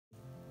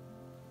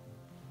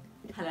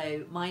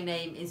Hello, my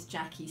name is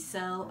Jackie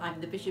Searle.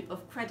 I'm the Bishop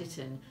of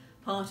Crediton,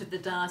 part of the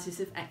Diocese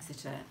of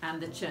Exeter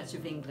and the Church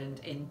of England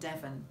in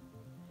Devon.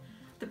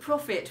 The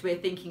prophet we're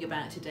thinking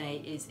about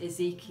today is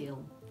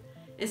Ezekiel.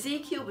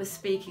 Ezekiel was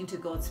speaking to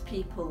God's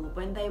people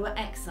when they were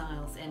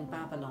exiles in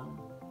Babylon.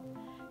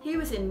 He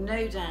was in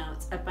no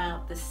doubt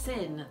about the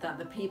sin that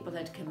the people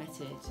had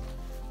committed,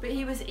 but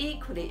he was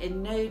equally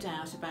in no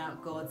doubt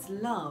about God's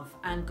love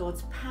and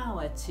God's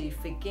power to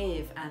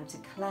forgive and to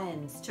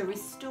cleanse, to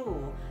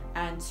restore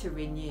and to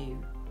renew.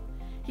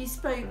 He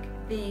spoke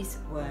these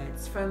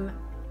words from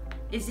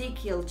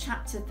Ezekiel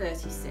chapter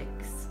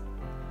 36.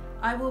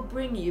 I will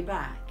bring you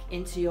back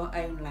into your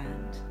own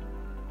land.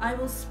 I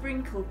will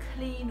sprinkle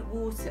clean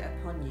water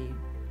upon you.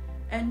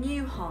 A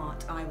new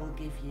heart I will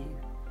give you,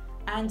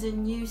 and a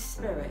new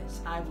spirit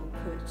I will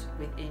put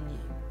within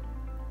you.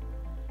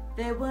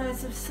 They're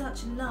words of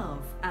such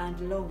love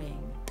and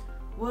longing,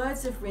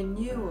 words of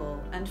renewal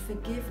and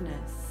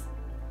forgiveness.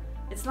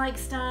 It's like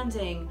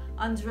standing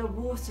under a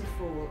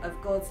waterfall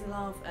of God's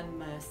love and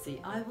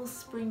mercy. I will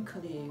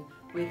sprinkle you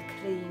with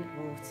clean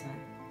water.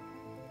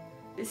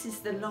 This is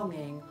the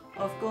longing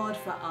of God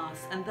for us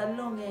and the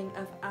longing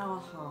of our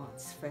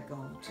hearts for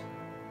God.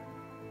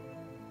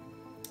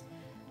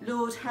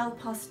 Lord,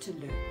 help us to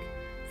look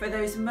for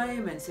those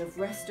moments of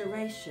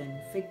restoration,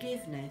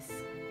 forgiveness,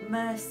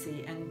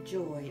 mercy and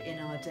joy in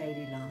our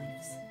daily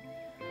lives.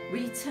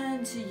 We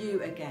turn to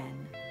you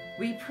again.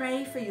 We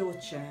pray for your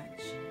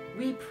church.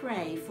 We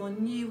pray for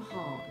new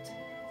heart,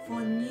 for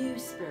new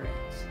spirit,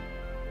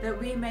 that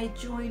we may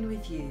join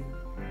with you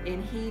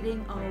in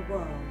healing our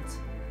world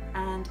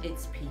and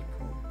its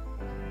people.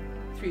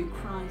 Through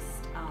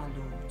Christ our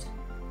Lord.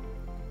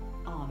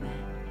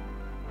 Amen.